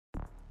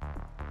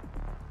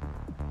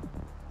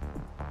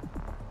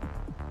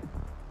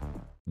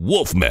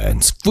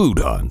Wolfman's Food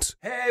Hunt.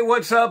 Hey,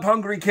 what's up,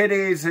 hungry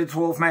kitties? It's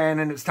Wolfman,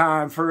 and it's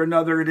time for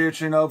another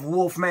edition of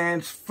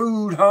Wolfman's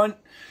Food Hunt.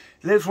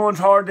 This one's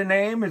hard to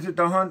name. Is it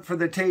the hunt for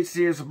the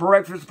tastiest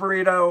breakfast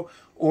burrito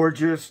or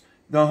just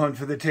the hunt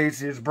for the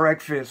tastiest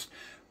breakfast?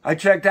 I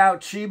checked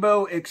out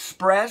Cheebo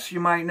Express. You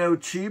might know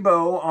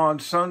Cheebo on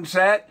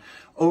Sunset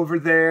over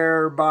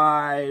there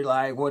by,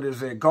 like, what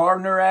is it,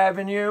 Gardner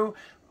Avenue.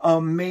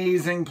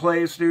 Amazing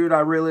place, dude.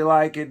 I really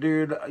like it,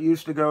 dude. I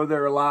used to go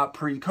there a lot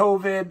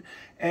pre-COVID.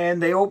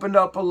 And they opened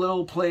up a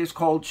little place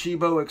called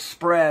Cheebo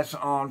Express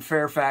on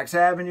Fairfax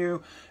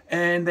Avenue.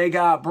 And they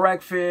got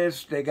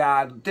breakfast, they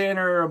got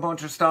dinner, a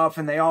bunch of stuff.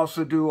 And they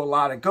also do a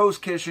lot of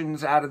ghost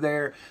kitchens out of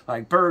there,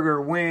 like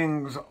burger,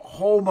 wings, a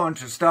whole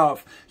bunch of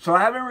stuff. So I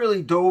haven't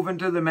really dove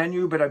into the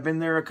menu, but I've been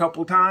there a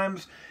couple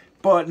times.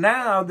 But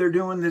now they're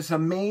doing this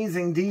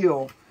amazing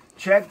deal.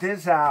 Check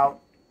this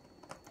out.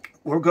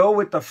 We'll go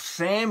with the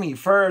Sammy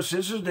first.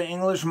 This is the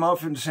English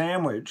muffin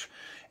sandwich.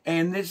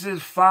 And this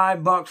is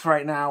 $5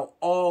 right now,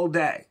 all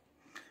day.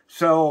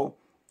 So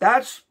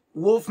that's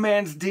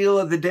Wolfman's deal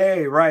of the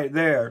day right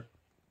there.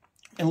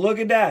 And look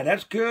at that.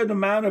 That's good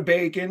amount of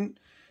bacon.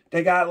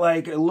 They got,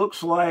 like, it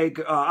looks like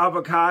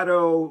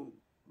avocado,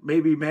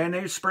 maybe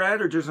mayonnaise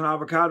spread or just an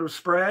avocado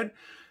spread.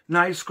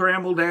 Nice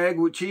scrambled egg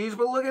with cheese.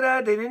 But look at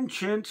that. They didn't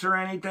chintz or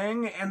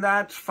anything. And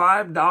that's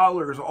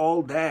 $5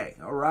 all day.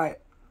 All right.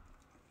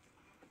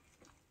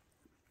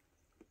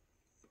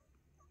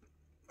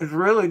 It's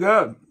really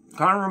good.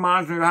 Kind of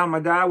reminds me of how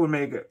my dad would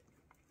make it.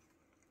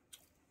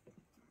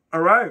 All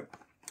right.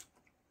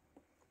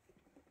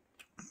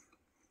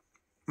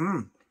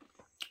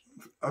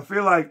 I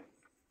feel like,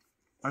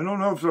 I don't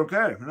know if it's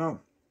okay. No.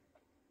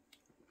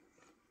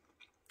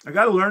 I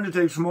got to learn to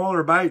take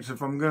smaller bites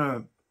if I'm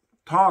going to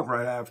talk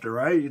right after,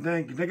 right? You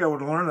think I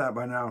would have learned that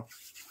by now.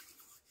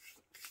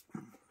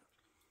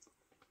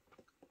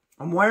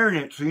 I'm wearing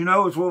it, so you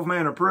know it's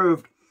Wolfman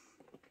approved.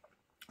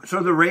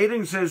 So the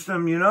rating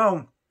system, you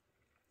know,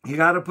 you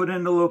got to put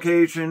in the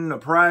location, the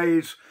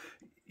price,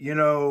 you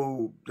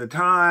know, the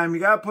time.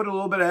 You got to put a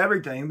little bit of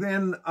everything.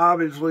 Then,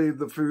 obviously,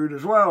 the food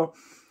as well.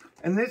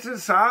 And this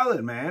is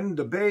solid, man.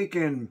 The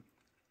bacon,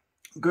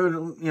 good,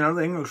 you know,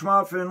 the English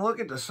muffin. Look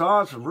at the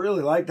sauce. I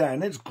really like that.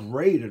 And it's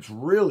great. It's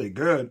really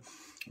good.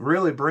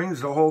 Really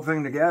brings the whole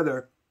thing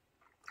together.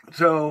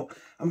 So,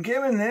 I'm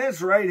giving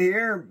this right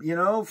here, you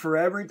know, for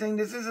everything.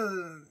 This is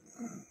a...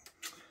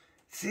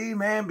 See,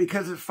 man,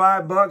 because it's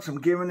 $5, I'm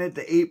giving it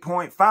the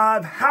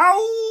 8.5.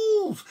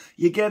 Howls!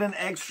 You get an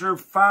extra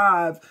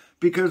 5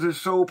 because it's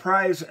so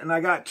priced, and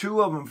I got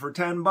 2 of them for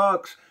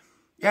 $10.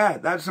 Yeah,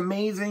 that's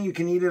amazing. You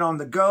can eat it on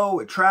the go.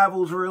 It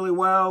travels really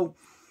well.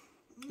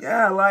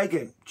 Yeah, I like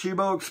it.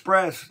 Cheebo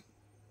Express.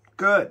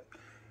 Good.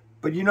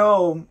 But you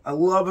know, I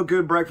love a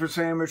good breakfast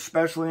sandwich,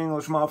 especially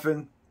English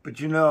muffin. But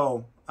you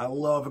know, I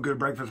love a good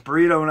breakfast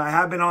burrito, and I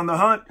have been on the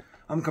hunt.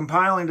 I'm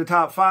compiling the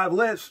top 5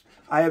 lists.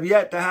 I have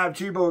yet to have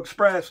Cheebo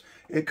Express.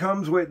 It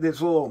comes with this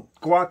little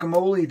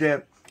guacamole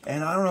dip.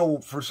 And I don't know,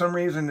 for some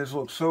reason, this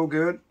looks so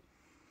good.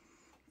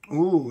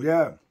 Ooh,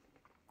 yeah.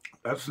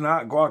 That's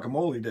not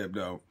guacamole dip,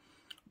 though.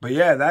 But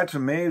yeah, that's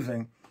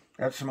amazing.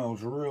 That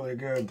smells really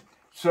good.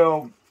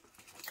 So,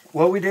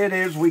 what we did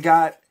is we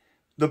got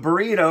the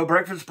burrito,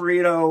 breakfast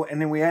burrito,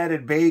 and then we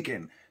added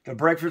bacon. The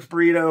breakfast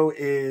burrito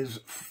is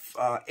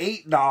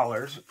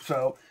 $8.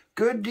 So,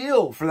 good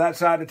deal for that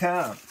side of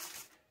town.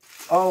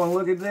 Oh, and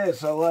look at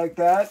this. I like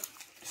that.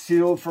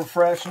 Sealed for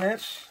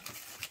freshness.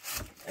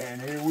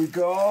 And here we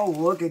go.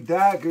 Look at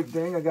that. Good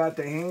thing I got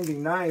the handy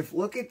knife.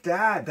 Look at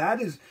that. That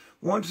is,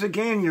 once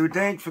again, you would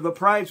think for the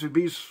price would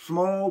be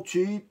small,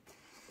 cheap,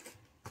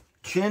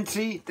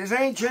 chintzy. This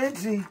ain't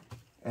chintzy.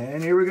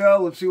 And here we go.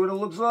 Let's see what it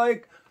looks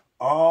like.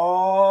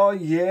 Oh,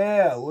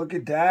 yeah. Look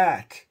at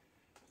that.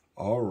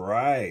 All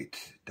right.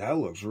 That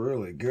looks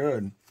really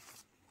good.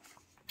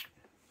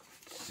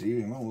 Let's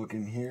see. I'm going to look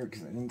in here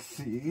because I didn't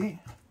see.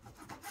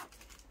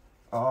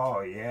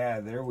 Oh, yeah,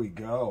 there we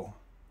go.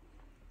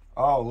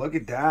 Oh, look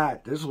at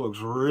that. This looks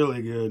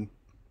really good.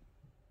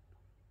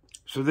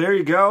 So there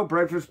you go,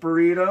 breakfast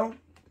burrito.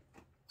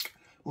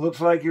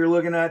 Looks like you're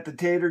looking at the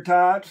tater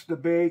tots, the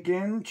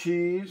bacon,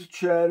 cheese,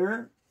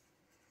 cheddar.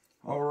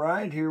 All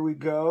right, here we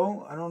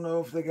go. I don't know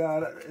if they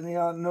got any,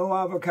 no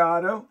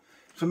avocado.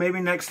 So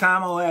maybe next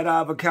time I'll add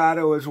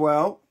avocado as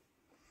well.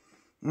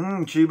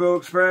 Cheebo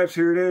Express,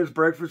 here it is,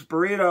 breakfast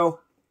burrito.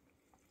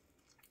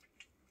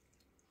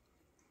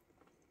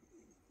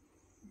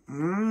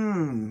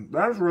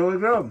 That's really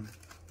good.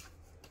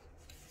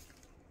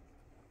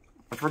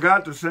 I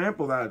forgot to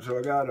sample that, so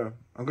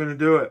I'm gonna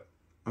do it.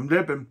 I'm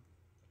dipping.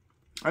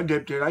 I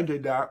dipped it, I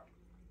did that.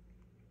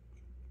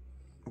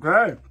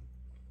 Okay.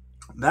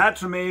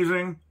 That's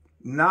amazing.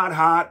 Not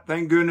hot,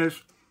 thank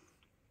goodness.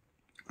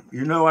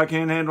 You know I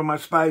can't handle my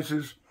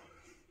spices.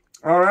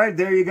 All right,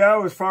 there you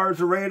go. As far as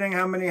the rating,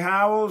 how many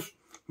howls?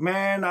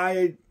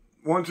 Man,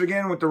 once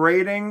again, with the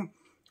rating,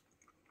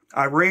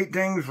 I rate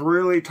things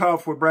really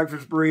tough with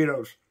breakfast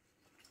burritos.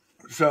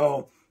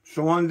 So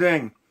one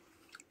thing,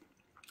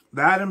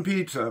 that and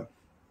pizza,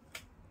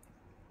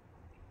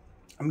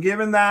 I'm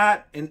giving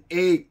that an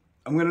 8.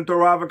 I'm going to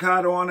throw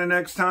avocado on it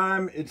next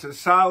time. It's a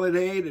solid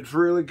 8. It's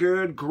really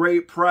good.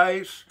 Great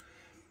price.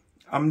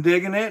 I'm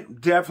digging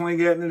it. Definitely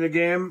getting it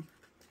again.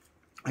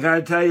 I got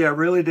to tell you, I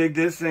really dig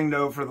this thing,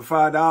 though, for the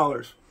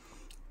 $5.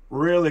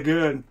 Really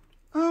good.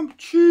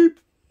 Cheap,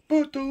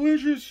 but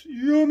delicious.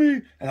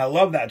 Yummy. And I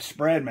love that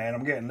spread, man.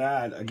 I'm getting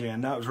that again.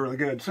 That was really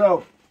good.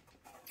 So,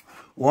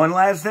 one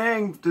last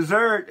thing.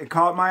 Dessert. It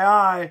caught my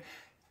eye.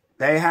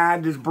 They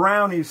had this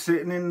brownie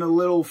sitting in the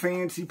little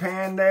fancy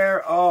pan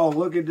there. Oh,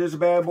 look at this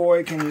bad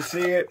boy. Can you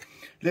see it?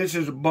 This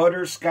is a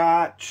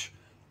butterscotch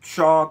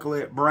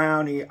chocolate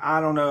brownie.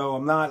 I don't know.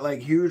 I'm not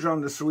like huge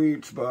on the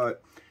sweets,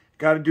 but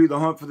got to do the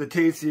hunt for the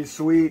tastiest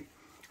sweet.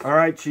 All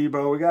right,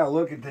 Cheebo, we got to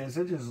look at this.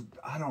 It just,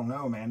 I don't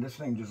know, man. This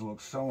thing just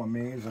looks so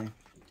amazing.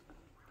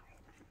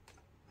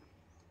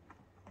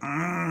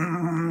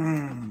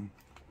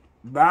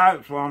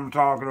 That's what I'm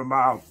talking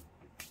about.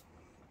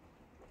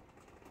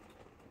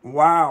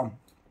 Wow.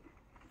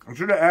 I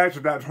should have asked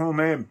if that's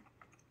homemade.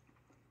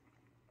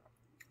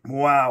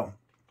 Wow.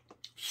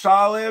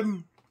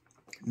 Solid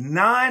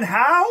 9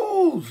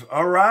 howls.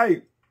 All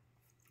right.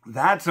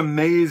 That's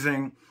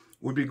amazing.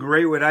 Would be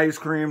great with ice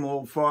cream, a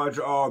little fudge,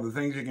 all the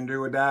things you can do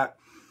with that.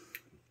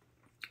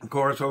 Of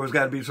course, always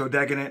got to be so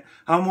decadent.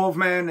 I'm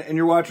Wolfman, and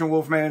you're watching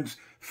Wolfman's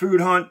Food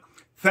Hunt.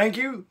 Thank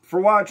you for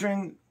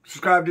watching.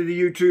 Subscribe to the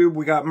YouTube.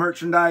 We got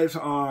merchandise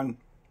on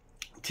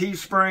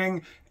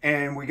Teespring,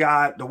 and we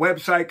got the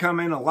website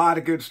coming. A lot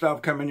of good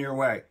stuff coming your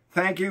way.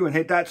 Thank you, and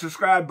hit that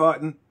subscribe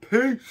button.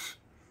 Peace.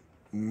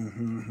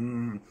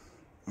 And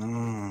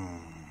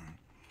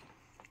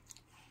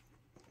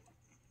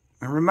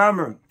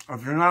remember,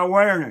 if you're not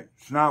wearing it,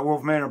 it's not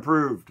Wolfman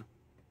approved.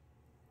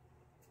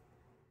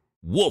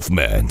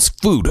 Wolfman's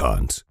Food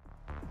Hunt.